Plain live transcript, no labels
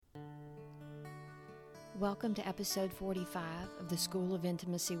Welcome to episode 45 of the School of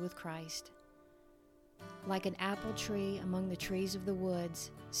Intimacy with Christ. Like an apple tree among the trees of the woods,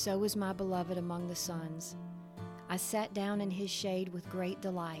 so is my beloved among the sons. I sat down in his shade with great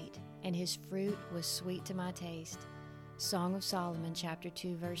delight, and his fruit was sweet to my taste. Song of Solomon, chapter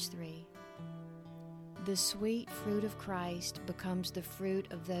 2, verse 3. The sweet fruit of Christ becomes the fruit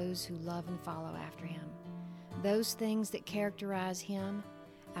of those who love and follow after him. Those things that characterize him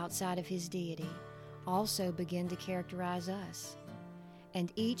outside of his deity also begin to characterize us,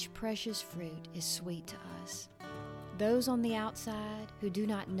 and each precious fruit is sweet to us. Those on the outside who do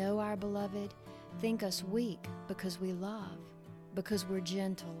not know our beloved think us weak because we love, because we're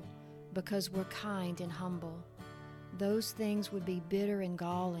gentle, because we're kind and humble. Those things would be bitter and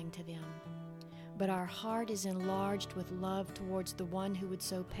galling to them. But our heart is enlarged with love towards the one who would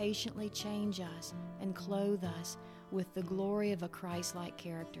so patiently change us and clothe us with the glory of a Christ-like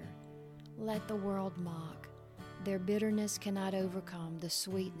character. Let the world mock. Their bitterness cannot overcome the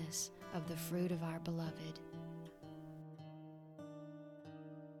sweetness of the fruit of our beloved.